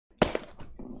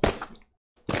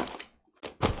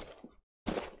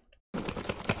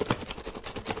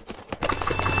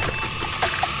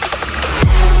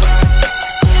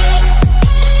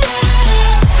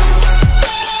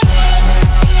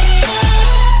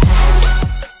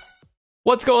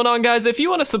What's going on, guys? If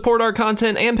you want to support our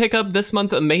content and pick up this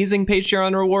month's amazing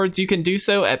Patreon rewards, you can do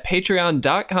so at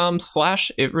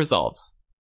patreon.com/itresolves.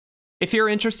 If you're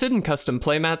interested in custom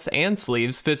playmats and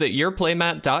sleeves, visit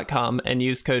YourPlaymat.com and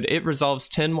use code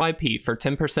ItResolves10YP for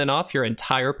 10% off your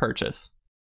entire purchase.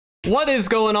 What is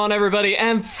going on, everybody?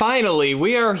 And finally,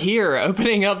 we are here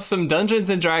opening up some Dungeons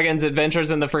 & Dragons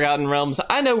Adventures in the Forgotten Realms.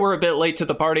 I know we're a bit late to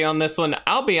the party on this one.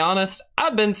 I'll be honest,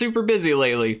 I've been super busy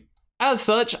lately. As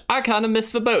such, I kind of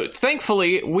missed the boat.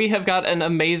 Thankfully, we have got an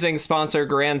amazing sponsor,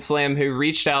 Grand Slam, who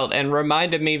reached out and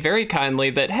reminded me very kindly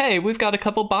that, hey, we've got a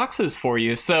couple boxes for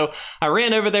you. So I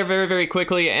ran over there very, very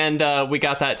quickly, and we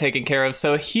got that taken care of.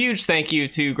 So a huge thank you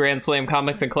to Grand Slam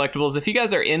Comics and Collectibles. If you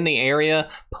guys are in the area,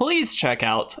 please check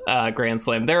out Grand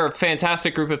Slam. They're a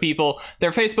fantastic group of people. Their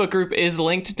Facebook group is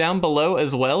linked down below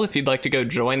as well if you'd like to go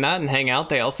join that and hang out.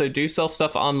 They also do sell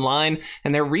stuff online,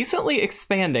 and they're recently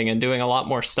expanding and doing a lot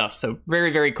more stuff. So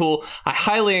very, very cool. I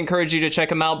highly encourage you to check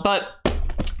them out. But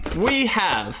we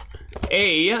have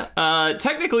a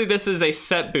technically this is a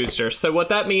set booster, so what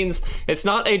that means, it's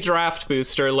not a draft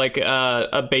booster like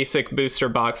a basic booster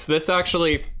box. This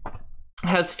actually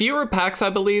has fewer packs,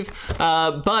 I believe,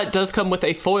 but does come with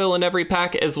a foil in every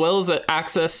pack, as well as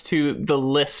access to the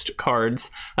list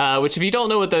cards, which, if you don't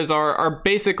know what those are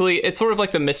basically, it's sort of like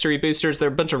the mystery boosters. They're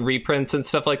a bunch of reprints and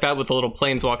stuff like that with a little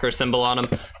planeswalker symbol on them.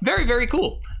 Very, very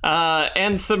cool.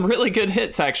 And some really good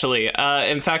hits, actually.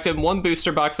 In fact, in one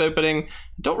booster box opening,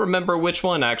 don't remember which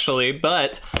one actually,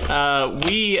 but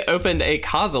we opened a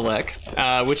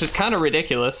Kozilek, which is kind of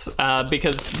ridiculous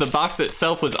because the box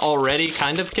itself was already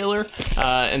kind of killer,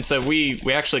 and so we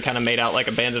actually kind of made out like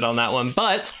a bandit on that one.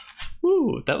 But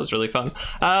woo, that was really fun.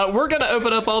 We're gonna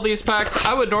open up all these packs.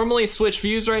 I would normally switch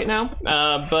views right now,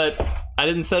 but I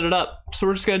didn't set it up, so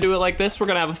we're just gonna do it like this. We're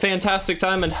gonna have a fantastic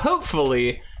time and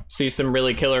hopefully see some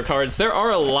really killer cards. There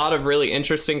are a lot of really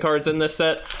interesting cards in this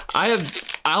set.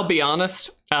 I'll be honest,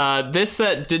 this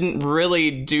set didn't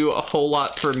really do a whole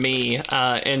lot for me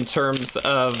in terms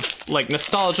of like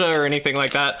nostalgia or anything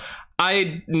like that.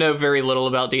 I know very little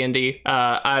about D&D.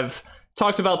 I've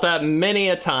talked about that many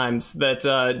a times, that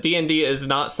D&D is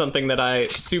not something that I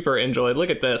super enjoyed. Look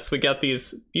at this. We got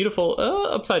these beautiful,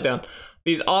 upside down.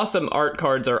 These awesome art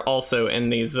cards are also in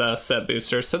these set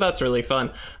boosters, so that's really fun.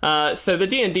 So the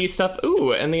D&D stuff,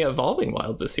 ooh, and the Evolving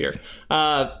Wilds is here.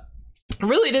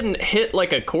 Really didn't hit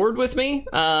like a chord with me,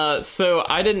 so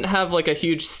I didn't have like a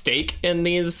huge stake in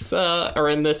these, or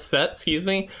in this set, excuse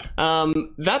me.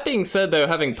 That being said, though,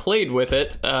 having played with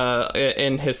it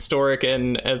in Historic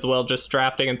and as well just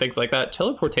drafting and things like that,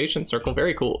 Teleportation Circle,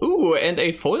 very cool. Ooh, and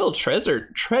a foil treasure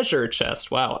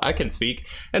chest. Wow, I can speak.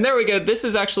 And there we go. This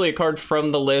is actually a card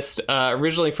from the list,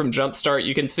 originally from Jumpstart.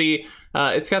 You can see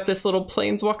it's got this little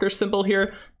planeswalker symbol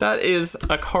here. That is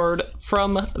a card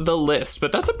from the list,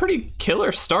 but that's a pretty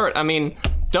killer start. I mean,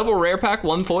 double rare pack,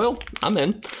 one foil, I'm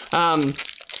in.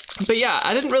 But yeah,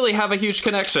 I didn't really have a huge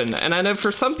connection, and I know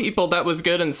for some people that was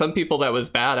good and some people that was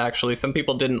bad, actually. Some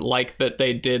people didn't like that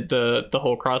they did the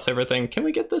whole crossover thing. Can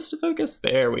we get this to focus?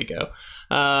 There we go.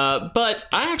 But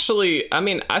I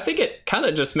mean, I think it kind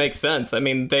of just makes sense. I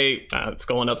mean, it's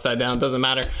going upside down, doesn't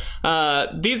matter.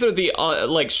 These are the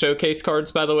like showcase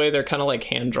cards, by the way. They're kind of like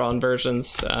hand-drawn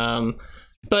versions.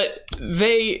 But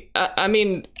I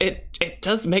mean, it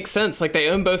does make sense. Like, they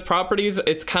own both properties.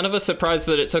 It's kind of a surprise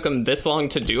that it took them this long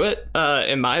to do it,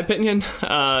 in my opinion.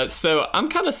 So I'm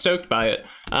kind of stoked by it.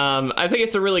 I think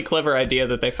it's a really clever idea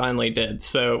that they finally did.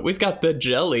 So we've got the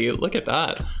jelly. Look at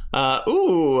that.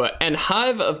 Ooh, and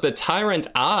Hive of the Tyrant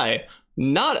Eye.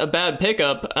 Not a bad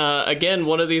pickup. Again,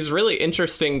 one of these really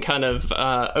interesting kind of,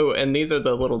 oh, and these are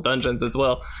the little dungeons as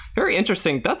well. Very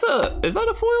interesting. Is that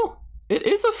a foil? It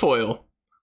is a foil.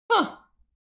 Huh.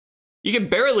 You can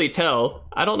barely tell.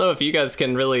 I don't know if you guys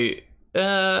can really,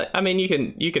 I mean,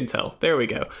 you can tell. There we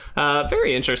go.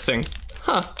 Very interesting.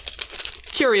 Huh.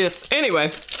 Curious.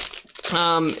 Anyway,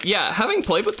 yeah, having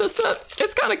played with this set,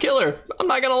 it's kind of killer. I'm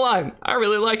not gonna lie. I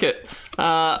really like it.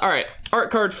 All right,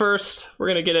 art card first. We're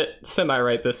gonna get it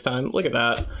semi-right this time. Look at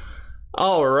that.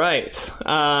 All right,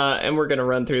 and we're gonna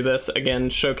run through this again,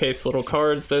 showcase little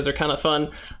cards. Those are kind of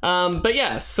fun. But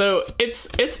yeah, so it's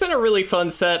been a really fun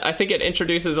set. I think it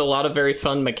introduces a lot of very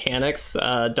fun mechanics,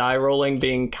 die rolling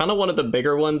being kind of one of the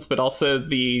bigger ones, but also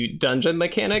the dungeon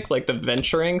mechanic, like the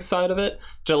venturing side of it.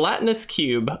 Gelatinous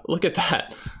cube, look at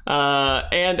that.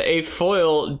 And a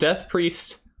foil Death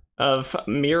Priest of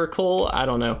Miracle, I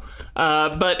don't know.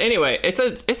 But anyway, it's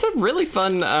a really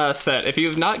fun set. If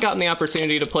you've not gotten the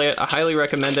opportunity to play it, I highly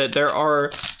recommend it. There are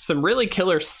some really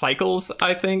killer cycles,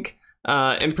 I think,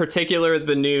 In particular,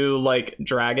 the new like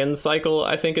dragon cycle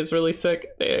I think is really sick.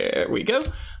 There we go.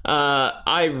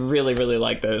 I really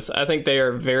like those. I think they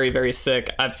are very sick.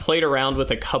 I've played around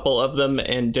with a couple of them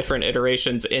in different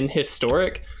iterations in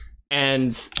historic,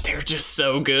 and they're just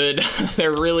so good.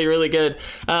 They're really good.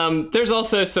 There's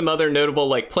also some other notable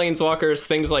like planeswalkers,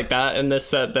 things like that in this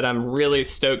set that I'm really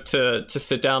stoked to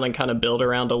sit down and kind of build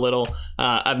around a little.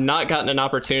 I've not gotten an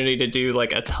opportunity to do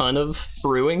like a ton of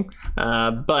brewing,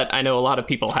 but I know a lot of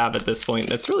people have at this point.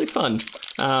 It's really fun.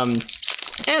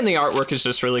 And the artwork is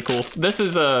just really cool. This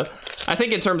is I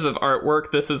think in terms of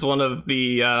artwork, this is one of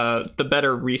the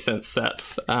better recent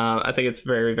sets. I think it's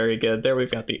very good. There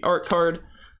we've got the art card.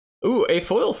 Ooh, a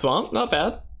foil swamp, not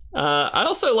bad. I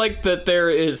also like that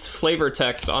there is flavor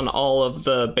text on all of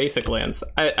the basic lands.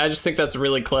 I just think that's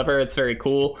really clever. It's very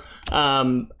cool.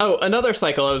 Oh, another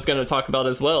cycle I was going to talk about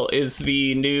as well is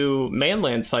the new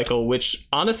Manland cycle, which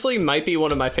honestly might be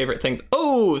one of my favorite things.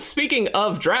 Oh, speaking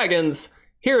of dragons,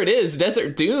 here it is,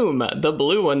 Desert Doom, the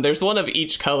blue one. There's one of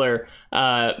each color.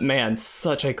 Man,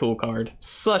 such a cool card.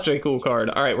 Such a cool card.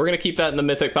 All right, we're going to keep that in the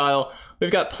mythic pile. We've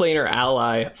got Planar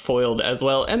Ally foiled as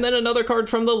well. And then another card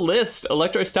from the list,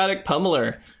 Electrostatic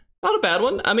Pummeler. Not a bad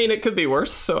one. I mean, it could be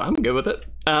worse, so I'm good with it.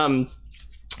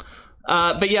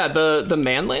 But yeah, the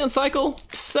Manland cycle,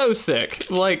 so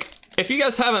sick. Like, if you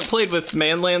guys haven't played with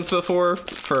Manlands before,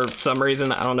 for some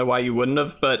reason, I don't know why you wouldn't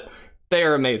have, but they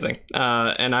are amazing,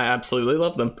 and I absolutely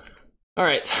love them. All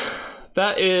right,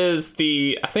 that is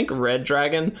the, I think, red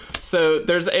dragon. So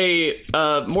there's a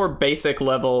more basic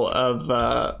level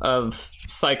of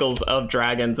cycles of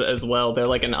dragons as well. They're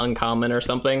like an uncommon or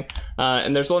something,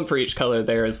 and there's one for each color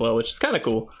there as well, which is kind of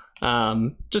cool.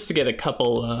 Just to get a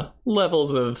couple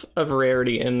levels of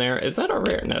rarity in there. Is that a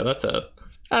rare? No, that's a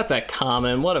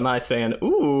common. What am I saying?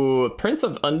 Ooh, Prince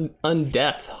of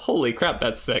Undeath. Holy crap,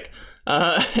 that's sick.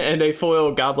 And a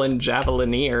foil Goblin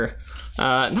Javelineer.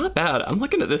 Not bad. I'm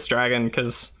looking at this dragon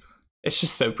because it's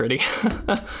just so pretty.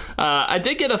 I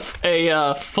did get a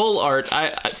full art.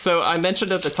 So I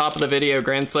mentioned at the top of the video,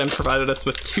 Grand Slam provided us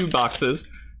with 2 boxes.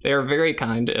 They are very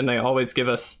kind, and they always give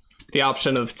us the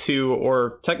option of 2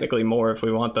 or technically more if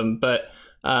we want them. But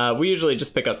we usually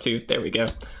just pick up 2. There we go.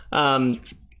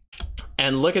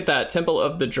 And look at that, Temple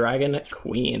of the Dragon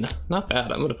Queen. Not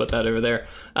bad, I'm gonna put that over there.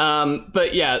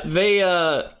 But yeah,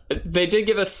 they did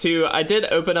give us 2. I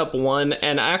did open up 1,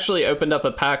 and I actually opened up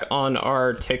a pack on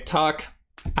our TikTok.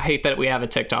 I hate that we have a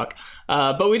TikTok,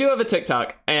 but we do have a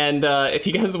TikTok. And if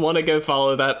you guys wanna go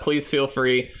follow that, please feel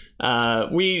free.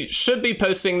 We should be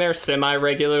posting there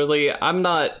semi-regularly.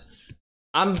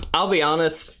 I'll be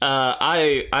honest,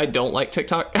 I don't like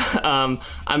TikTok.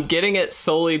 I'm getting it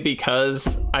solely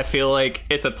because I feel like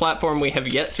it's a platform we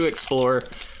have yet to explore.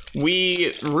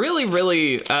 We really,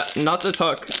 not to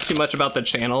talk too much about the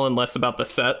channel and less about the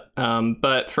set,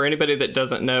 but for anybody that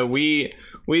doesn't know, we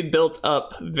built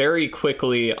up very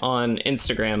quickly on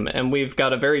Instagram, and we've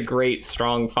got a very great,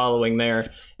 strong following there.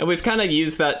 And we've kind of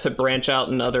used that to branch out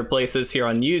in other places here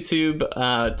on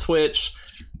YouTube, Twitch,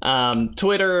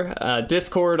 Twitter,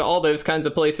 Discord, all those kinds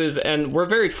of places. And we're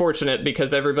very fortunate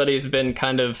because everybody's been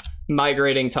kind of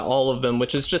migrating to all of them,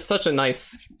 which is just such a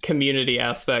nice community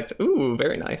aspect. Ooh,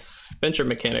 very nice. Venture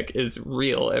Mechanic is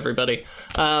real, everybody.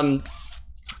 And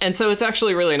so it's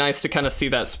actually really nice to kind of see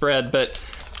that spread. But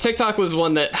TikTok was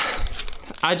one that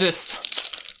I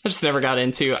just never got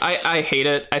into. I hate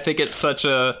it. I think it's such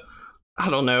a, I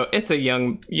don't know, it's a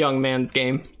young man's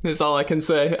game is all I can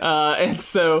say. And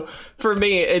so for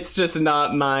me, it's just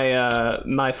not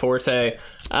my forte.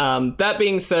 That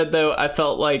being said, though, I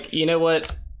felt like, you know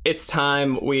what? It's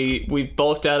time. We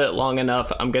bulked at it long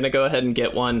enough. I'm gonna go ahead and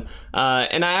get one.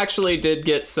 And I actually did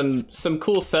get some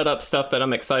cool setup stuff that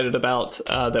I'm excited about,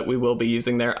 that we will be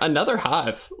using there. Another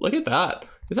hive. Look at that.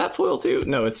 Is that foil too?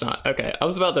 No, it's not. Okay, I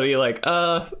was about to be like,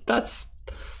 that's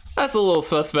a little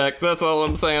suspect. That's all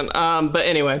I'm saying. But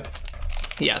anyway,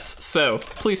 yes. So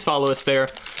please follow us there.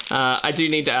 I do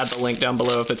need to add the link down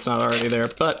below if it's not already there,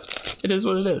 but it is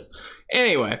what it is.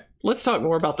 Anyway, let's talk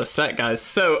more about the set, guys.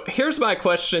 So here's my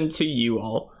question to you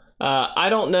all. I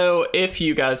don't know if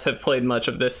you guys have played much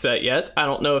of this set yet. I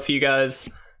don't know if you guys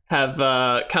have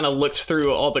kind of looked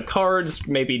through all the cards,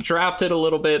 maybe drafted a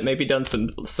little bit, maybe done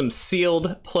some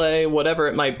sealed play, whatever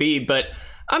it might be. But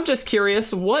I'm just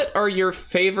curious, what are your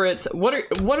favorites? What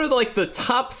are like the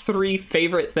top 3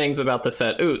 favorite things about the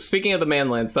set? Ooh, speaking of the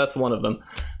Manlands, that's one of them.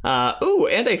 Ooh,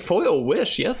 and a foil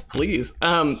wish, yes, please.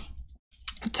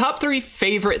 top 3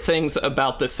 favorite things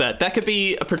about the set. That could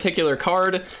be a particular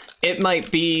card. It might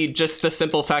be just the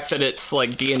simple fact that it's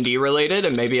like D&D related,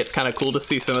 and maybe it's kind of cool to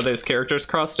see some of those characters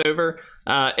crossed over.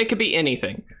 It could be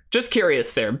anything. Just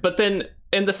curious there. But then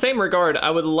in the same regard, I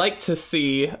would like to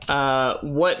see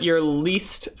what your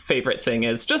least favorite thing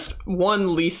is. Just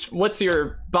one least, what's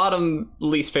your bottom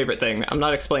least favorite thing? I'm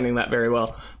not explaining that very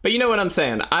well, but you know what I'm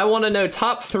saying. I want to know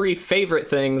top 3 favorite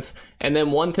things, and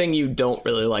then one thing you don't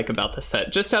really like about the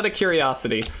set, just out of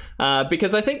curiosity.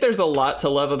 Because I think there's a lot to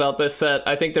love about this set.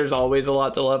 I think there's always a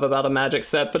lot to love about a Magic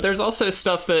set, but there's also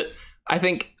stuff that I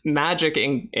think Magic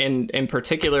in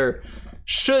particular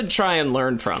should try and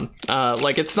learn from.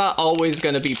 Like, it's not always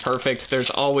going to be perfect. There's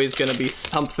always going to be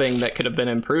something that could have been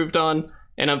improved on.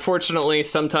 And unfortunately,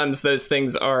 sometimes those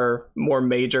things are more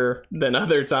major than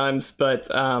other times.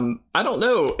 But I don't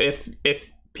know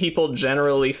if people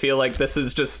generally feel like this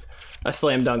is just a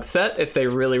slam dunk set, if they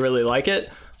really, really like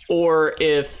it, or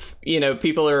if, you know,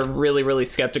 people are really, really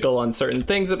skeptical on certain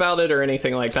things about it or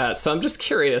anything like that. So I'm just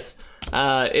curious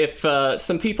if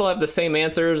some people have the same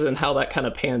answers and how that kind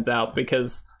of pans out,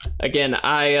 because again,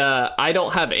 I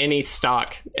don't have any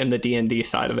stock in the D&D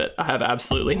side of it. I have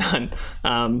absolutely none.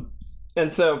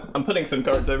 And so I'm putting some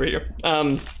cards over here.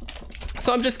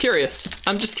 So I'm just curious.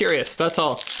 That's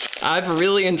all. I've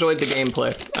really enjoyed the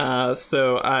gameplay.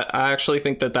 So I actually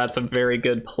think that that's a very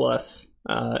good plus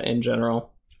in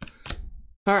general.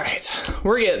 All right,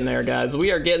 we're getting there, guys.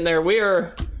 We are getting there. We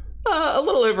are a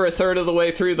little over a third of the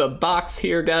way through the box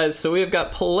here, guys. So we've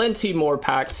got plenty more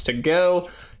packs to go.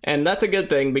 And that's a good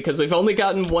thing, because we've only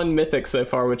gotten 1 mythic so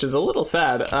far, which is a little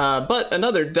sad. But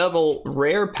another double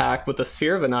rare pack with the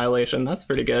Sphere of Annihilation. That's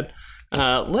pretty good.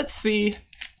 Let's see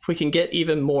if we can get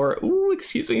even more. Ooh,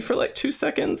 excuse me for like 2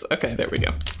 seconds. Okay, there we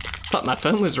go. Thought my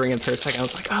phone was ringing for a second. I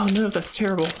was like, oh no, that's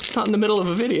terrible. Not in the middle of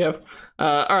a video.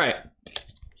 All right.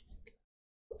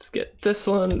 Let's get this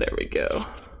one. There we go.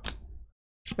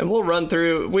 And we'll run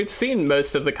through, we've seen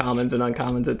most of the commons and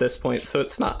uncommons at this point, so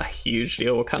it's not a huge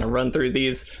deal. We'll kind of run through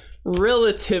these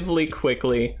relatively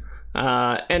quickly.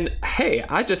 And hey,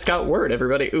 I just got word,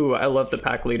 everybody. Ooh, I love the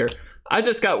pack leader. I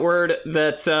just got word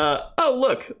that, oh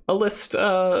look, a list,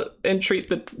 entreat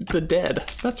the dead.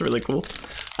 That's really cool.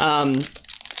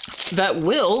 That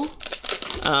Will,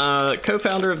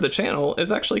 co-founder of the channel,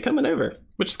 is actually coming over,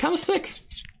 which is kind of sick.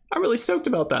 I'm really stoked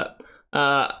about that.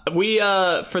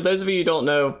 For those of you who don't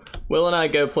know, Will and I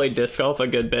go play disc golf a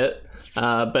good bit,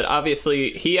 but obviously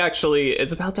he actually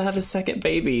is about to have his second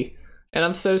baby, and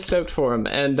I'm so stoked for him.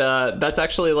 And that's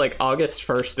actually like August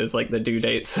 1st is like the due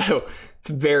date, so it's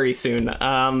very soon.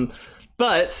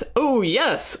 But oh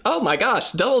yes, oh my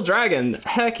gosh, double dragon,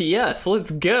 heck yes,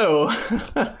 let's go.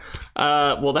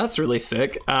 Well, that's really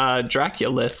sick.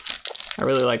 Draculith, I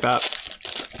really like that.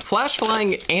 Flash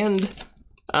flying and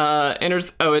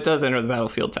enters, oh, it does enter the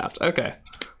battlefield tapped. Okay,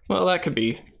 well, that could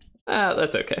be,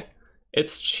 that's okay.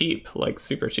 It's cheap, like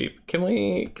super cheap. Can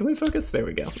we focus? There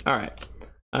we go. All right.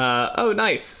 Oh,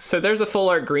 nice. So there's a full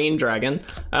art green dragon.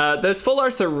 Those full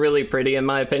arts are really pretty, in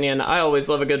my opinion. I always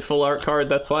love a good full art card.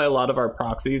 That's why a lot of our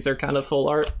proxies are kind of full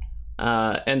art.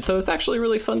 And so it's actually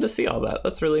really fun to see all that.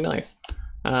 That's really nice.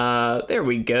 There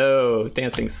we go.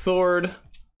 Dancing sword,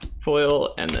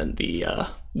 foil, and then the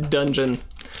dungeon.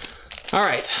 All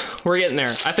right, we're getting there.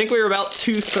 I think we were about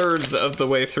 2/3 of the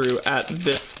way through at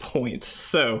this point.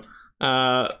 So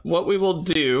what we will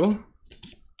do,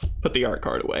 put the art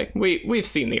card away. We've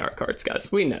seen the art cards,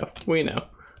 guys. We know.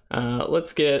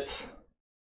 Let's get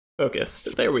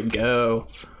focused. There we go.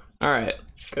 All right,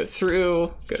 go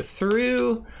through.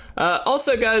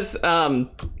 Also, guys,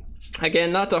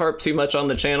 again, not to harp too much on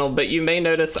the channel, but you may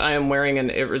notice I am wearing an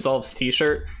It Resolves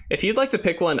t-shirt. If you'd like to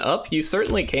pick one up, you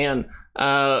certainly can.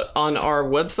 On our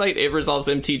website,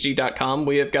 itresolvesmtg.com,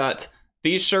 we have got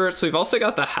these shirts. We've also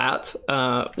got the hat,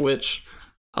 which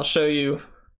I'll show you.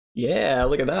 Yeah,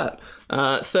 look at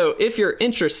that. So if you're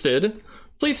interested,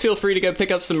 please feel free to go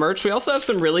pick up some merch. We also have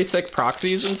some really sick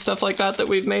proxies and stuff like that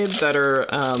we've made that are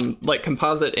like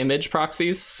composite image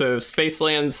proxies. So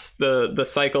Spacelands, the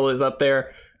cycle is up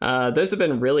there. Those have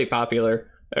been really popular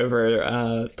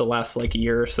over the last like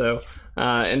year or so.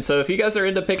 And so if you guys are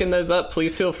into picking those up,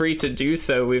 please feel free to do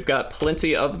so. We've got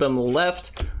plenty of them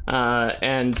left.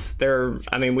 And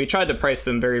I mean, we tried to price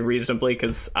them very reasonably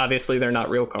because obviously they're not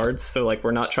real cards. So like,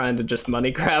 we're not trying to just money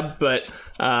grab, but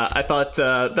I thought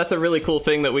that's a really cool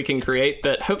thing that we can create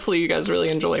that hopefully you guys really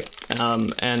enjoy.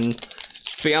 And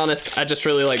to be honest, I just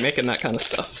really like making that kind of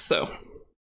stuff. So,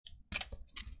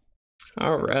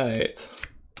 all right.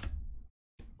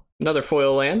 Another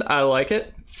foil land. I like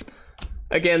it.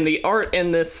 Again, the art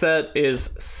in this set is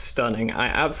stunning. I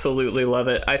absolutely love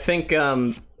it. I think,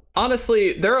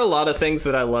 honestly, there are a lot of things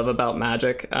that I love about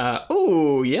Magic.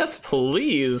 Oh, yes,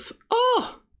 please.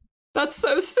 Oh, that's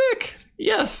so sick.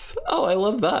 Yes. Oh, I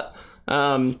love that.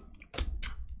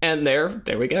 And there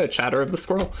we go, Chatter of the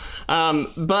Squirrel.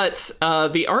 But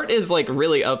the art is like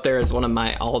really up there as one of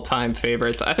my all-time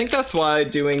favorites. I think that's why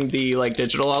doing the like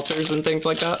digital alters and things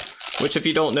like that, which if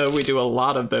you don't know, we do a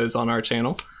lot of those on our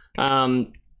channel.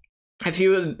 If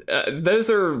you would, those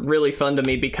are really fun to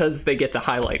me because they get to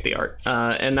highlight the art.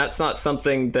 And that's not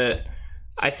something that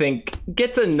I think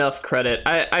gets enough credit.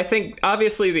 I think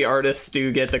obviously the artists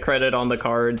do get the credit on the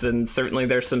cards, and certainly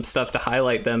there's some stuff to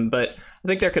highlight them, but I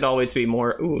think there could always be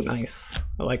more. Ooh, nice.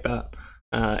 I like that.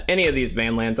 Any of these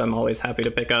Vanlands I'm always happy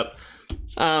to pick up.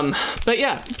 But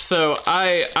yeah, so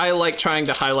I like trying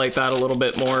to highlight that a little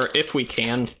bit more if we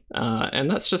can. And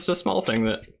that's just a small thing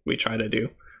that we try to do.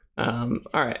 All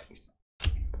right.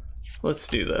 Let's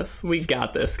do this. We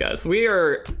got this, guys. We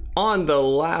are on the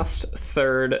last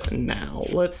third now.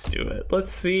 Let's do it.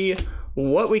 Let's see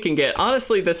what we can get.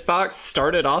 Honestly, this box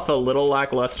started off a little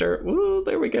lackluster. Ooh,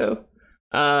 there we go.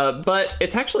 But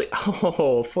it's actually,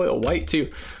 oh, foil white too.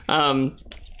 But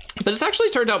it's actually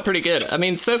turned out pretty good. I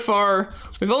mean, so far,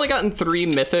 we've only gotten 3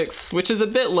 mythics, which is a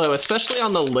bit low, especially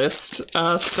on the list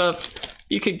stuff.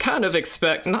 You could kind of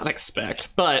expect, not expect,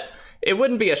 but it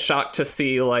wouldn't be a shock to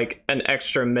see like an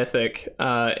extra mythic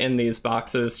in these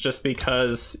boxes just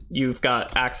because you've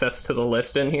got access to the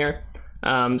list in here.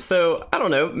 So I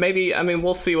don't know, maybe, I mean,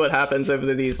 we'll see what happens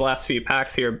over these last few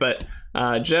packs here, but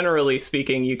generally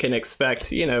speaking, you can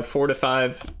expect, you know, 4 to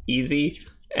 5 easy,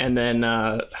 and then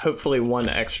hopefully 1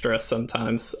 extra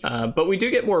sometimes. But we do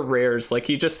get more rares, like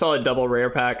you just saw a double rare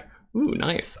pack. Ooh,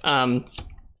 nice.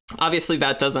 Obviously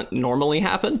that doesn't normally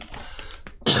happen.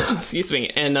 Excuse me,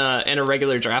 in a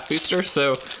regular draft booster,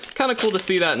 so kind of cool to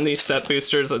see that in these set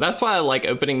boosters. That's why I like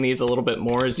opening these a little bit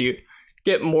more, is you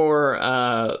get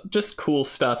more just cool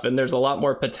stuff, and there's a lot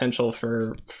more potential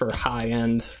for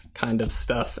high-end kind of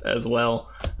stuff as well.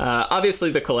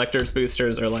 Obviously the collector's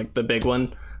boosters are like the big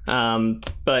one,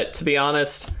 but to be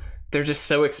honest, they're just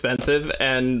so expensive,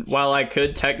 and while I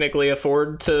could technically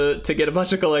afford to get a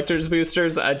bunch of collector's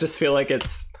boosters, I just feel like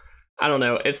it's, I don't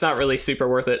know, it's not really super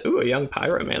worth it. Ooh, a young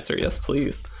pyromancer, yes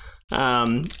please.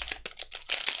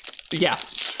 Yeah,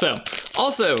 so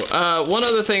also one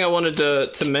other thing I wanted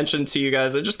to mention to you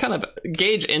guys, I just kind of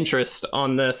gauge interest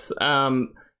on this.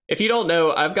 If you don't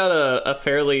know, I've got a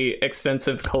fairly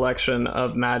extensive collection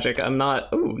of Magic. I'm not,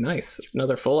 oh nice,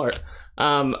 another full art.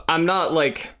 I'm not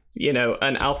like, you know,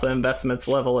 an alpha investments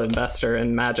level investor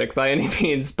in Magic by any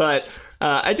means, but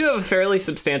I do have a fairly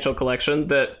substantial collection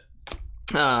that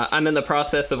I'm in the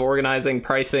process of organizing,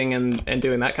 pricing, and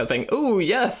doing that kind of thing. Ooh,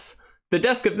 yes, the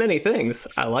desk of many things.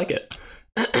 I like it.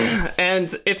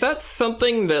 And if that's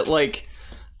something that, like,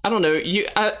 I don't know,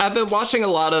 I've been watching a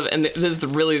lot of, and this is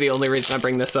really the only reason I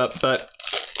bring this up, but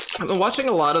I've been watching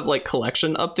a lot of like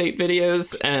collection update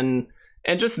videos and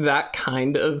just that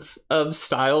kind of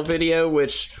style video,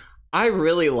 which I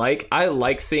really like. I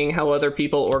like seeing how other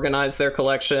people organize their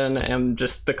collection and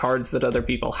just the cards that other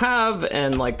people have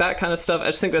and like that kind of stuff. I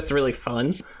just think that's really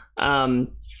fun.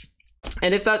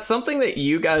 And if that's something that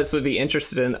you guys would be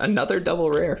interested in, another double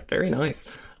rare, very nice.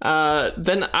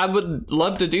 Then I would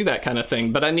love to do that kind of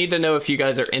thing, but I need to know if you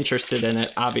guys are interested in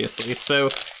it, obviously. So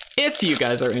if you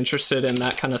guys are interested in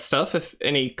that kind of stuff, if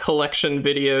any collection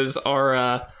videos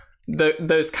are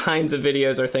those kinds of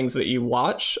videos are things that you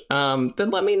watch, then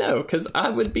let me know, because I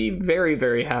would be very,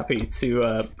 very happy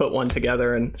to put one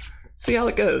together and see how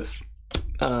it goes.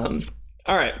 All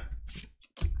right.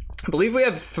 I believe we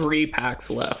have 3 packs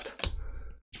left.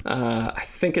 I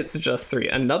think it's just 3.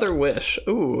 Another wish.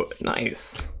 Ooh,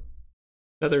 nice.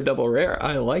 Another double rare.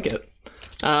 I like it.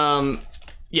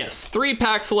 Yes, 3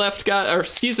 packs left, guys. Or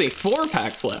excuse me, 4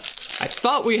 packs left. I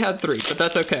thought we had 3, but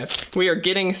that's okay. We are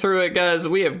getting through it, guys.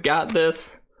 We have got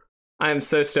this. I am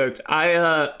so stoked.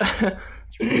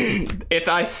 If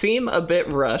I seem a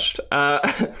bit rushed,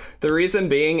 the reason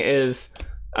being is,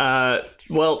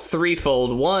 well,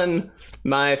 threefold. 1,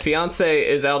 my fiance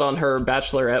is out on her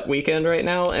bachelorette weekend right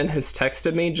now and has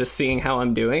texted me just seeing how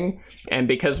I'm doing. And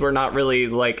because we're not really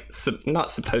like, not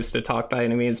supposed to talk by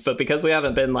any means, but because we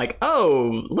haven't been like,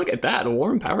 oh, look at that, a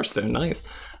warm power stone, nice.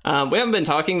 We haven't been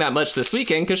talking that much this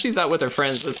weekend because she's out with her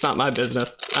friends. It's not my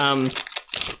business.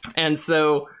 And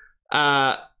so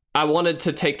I wanted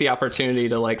to take the opportunity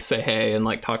to like say hey and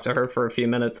like talk to her for a few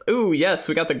minutes. Ooh, yes,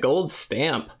 we got the gold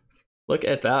stamp. Look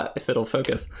at that, if it'll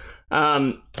focus.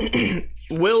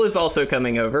 Will is also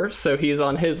coming over, so he's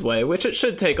on his way, which it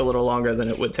should take a little longer than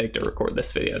it would take to record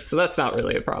this video, so that's not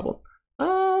really a problem.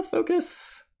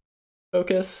 Focus.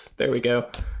 Focus. There we go.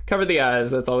 Cover the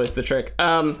eyes. That's always the trick.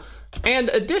 And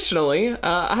additionally,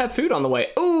 I have food on the way.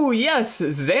 Oh, yes,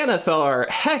 Xanathar.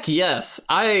 Heck yes.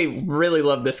 I really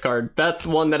love this card. That's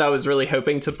one that I was really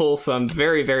hoping to pull, so I'm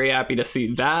very, very happy to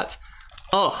see that.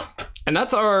 Oh, and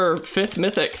that's our 5th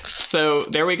mythic. So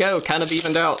there we go, kind of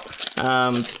evened out.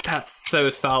 That's so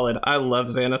solid. I love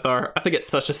Xanathar. I think it's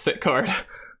such a sick card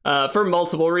for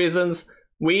multiple reasons.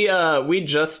 We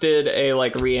just did a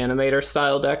like reanimator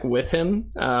style deck with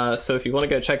him. So if you want to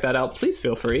go check that out, please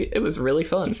feel free. It was really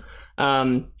fun.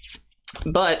 But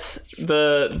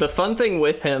the fun thing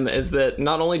with him is that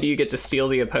not only do you get to steal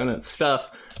the opponent's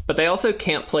stuff, but they also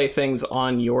can't play things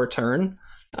on your turn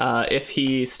if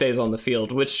he stays on the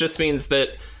field, which just means that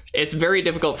it's very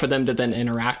difficult for them to then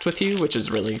interact with you, which is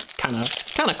really kind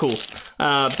of cool.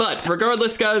 But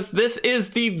regardless, guys, this is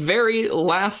the very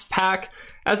last pack.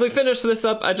 As we finish this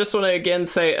up, I just want to again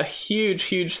say a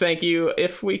huge thank you,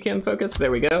 if we can focus, there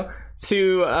we go,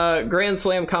 to Grand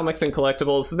Slam Comics and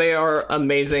Collectibles. They are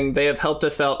amazing. They have helped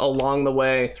us out along the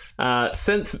way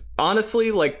since,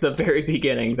 honestly, like the very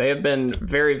beginning. They have been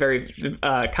very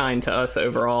kind to us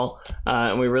overall,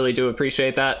 and we really do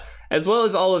appreciate that. As well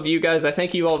as all of you guys, I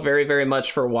thank you all very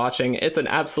much for watching. It's an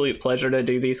absolute pleasure to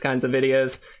do these kinds of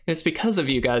videos, and it's because of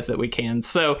you guys that we can.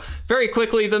 So, very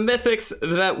quickly, the mythics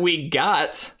that we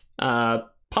got,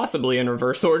 possibly in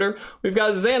reverse order, we've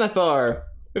got Xanathar,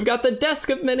 we've got the Desk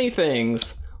of Many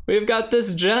Things, we've got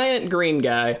this giant green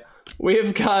guy,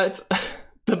 we've got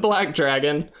the Black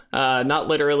Dragon, not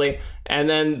literally, and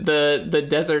then the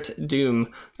Desert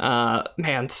Doom.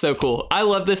 Man, so cool. I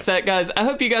love this set, guys. I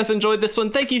hope you guys enjoyed this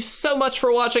one. Thank you so much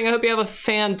for watching. I hope you have a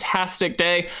fantastic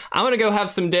day. I'm gonna go have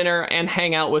some dinner and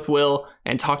hang out with Will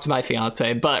and talk to my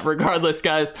fiance. But regardless,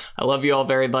 guys, I love you all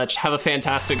very much. Have a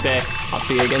fantastic day. I'll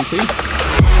see you again soon.